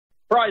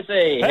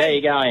Pricey, how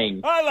you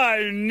going?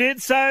 Hello,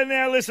 Nitso.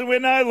 Now, listen, we're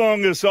no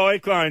longer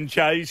cyclone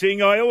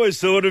chasing. I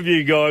always thought of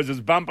you guys as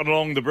bumping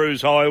along the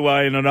Bruce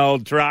Highway in an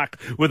old truck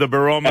with a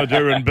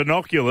barometer and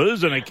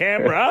binoculars and a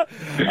camera.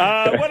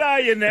 What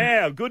are you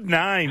now? Good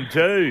name,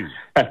 too.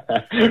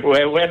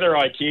 We're Weather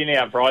IQ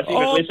now, Pricey,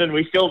 but listen,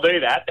 we still do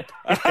that.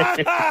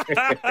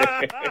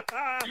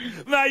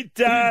 Mate,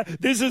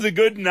 this is a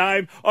good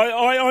name.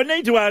 I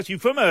need to ask you,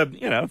 from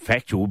a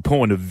factual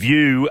point of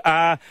view,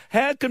 how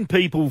can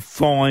people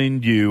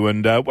find you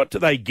and what do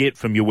they get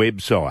from your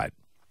website?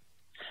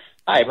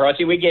 Hey,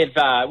 Pricey, we give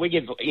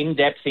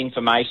in-depth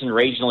information,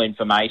 regional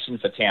information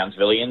for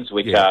Townsvillians,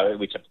 which are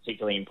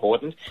particularly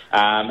important.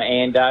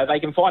 And they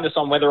can find us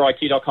on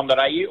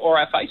weatheriq.com.au or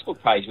our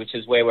Facebook page, which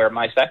is where we're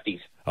most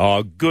active.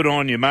 Oh, good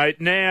on you, mate.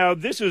 Now,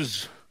 this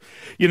is...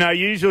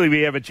 usually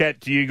we have a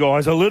chat to you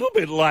guys a little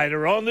bit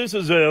later on. This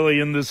is early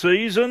in the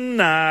season,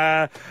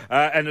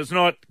 and it's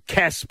not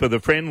Casper the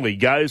Friendly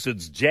Ghost,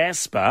 it's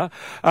Jasper.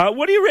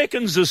 What do you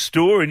reckon's the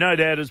story? No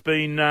doubt it's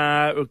been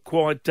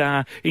quite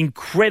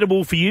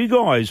incredible for you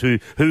guys who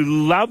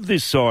love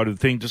this side of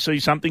things to see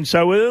something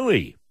so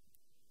early.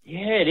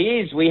 Yeah, it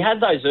is. We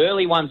had those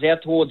early ones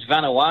out towards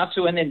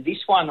Vanuatu, and then this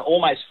one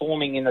almost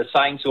forming in the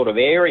same sort of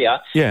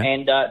area. Yeah.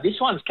 And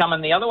this one's coming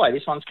the other way.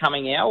 This one's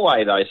coming our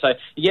way, though. So,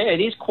 yeah, it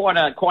is quite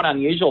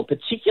unusual,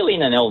 particularly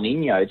in an El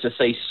Nino, to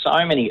see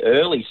so many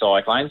early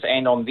cyclones,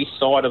 and on this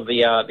side of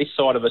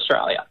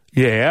Australia.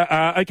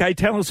 Yeah. Okay.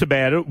 Tell us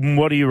about it.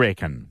 What do you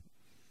reckon?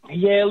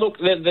 Yeah, look,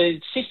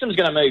 the system's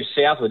going to move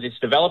southwards. It's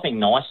developing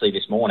nicely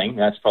this morning.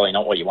 That's probably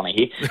not what you want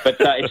to hear, but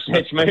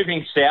it's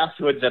moving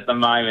southwards at the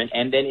moment,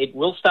 and then it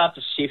will start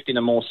to shift in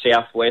a more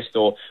southwest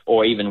or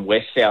even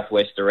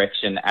west-southwest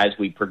direction as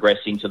we progress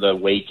into the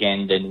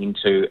weekend and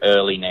into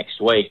early next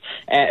week.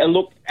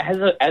 Look,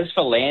 as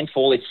for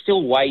landfall, it's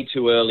still way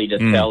too early to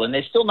tell, and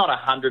there's still not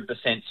 100%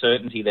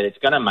 certainty that it's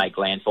going to make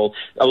landfall.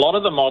 A lot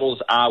of the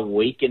models are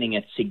weakening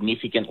it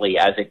significantly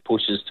as it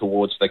pushes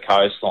towards the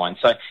coastline.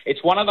 So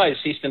it's one of those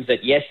systems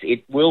that, yes,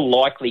 it will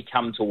likely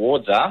come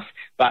towards us,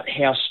 but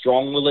how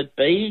strong will it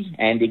be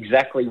and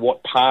exactly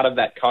what part of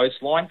that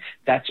coastline,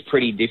 that's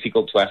pretty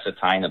difficult to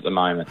ascertain at the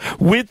moment.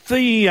 With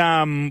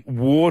the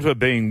water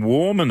being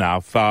warm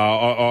enough,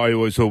 I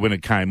always thought when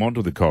it came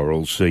onto the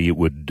Coral Sea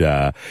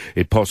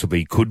it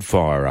possibly could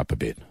fire up a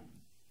bit.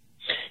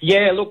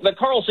 Yeah, look, the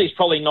Coral Sea is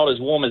probably not as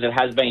warm as it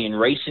has been in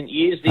recent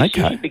years this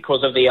year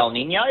because of the El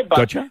Nino,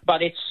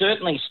 but it's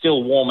certainly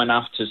still warm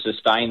enough to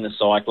sustain the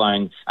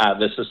cyclone's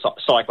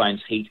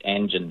heat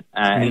engine.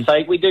 And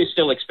so we do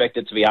still expect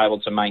it to be able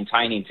to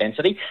maintain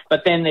intensity,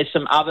 but then there's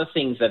some other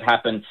things that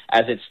happen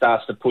as it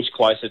starts to push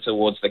closer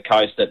towards the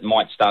coast that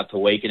might start to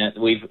weaken it.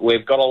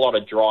 We've got a lot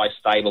of dry,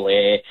 stable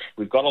air.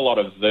 We've got a lot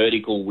of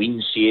vertical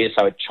wind shear,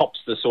 so it chops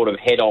the sort of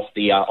head off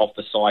the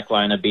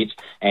cyclone a bit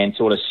and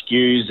sort of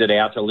skews it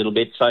out a little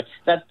bit. So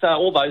that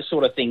all those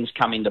sort of things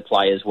come into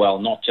play as well,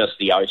 not just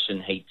the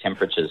ocean heat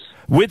temperatures.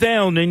 With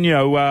El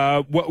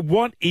Nino,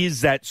 what is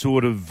that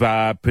sort of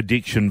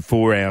prediction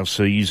for our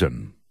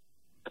season?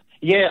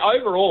 Yeah,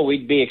 overall,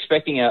 we'd be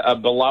expecting a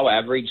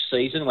below-average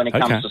season when it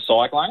comes to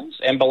cyclones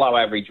and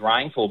below-average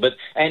rainfall.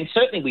 And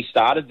certainly we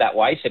started that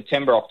way.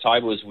 September,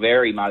 October was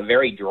very,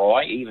 very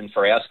dry, even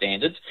for our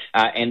standards.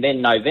 And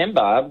then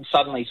November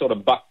suddenly sort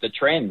of bucked the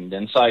trend.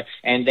 And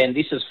then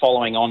this is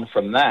following on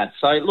from that.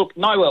 So, look,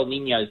 no El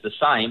Nino is the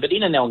same. But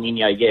in an El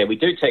Nino, yeah, we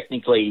do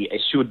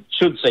should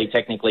see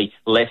technically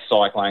less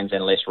cyclones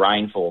and less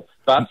rainfall.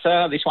 But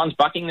this one's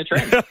bucking the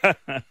trend.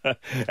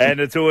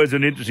 And it's always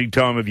an interesting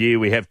time of year.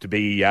 We have to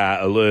be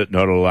alert,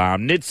 not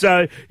alarmed.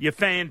 Nitso, you're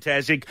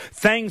fantastic.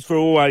 Thanks for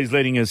always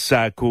letting us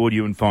call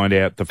you and find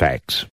out the facts.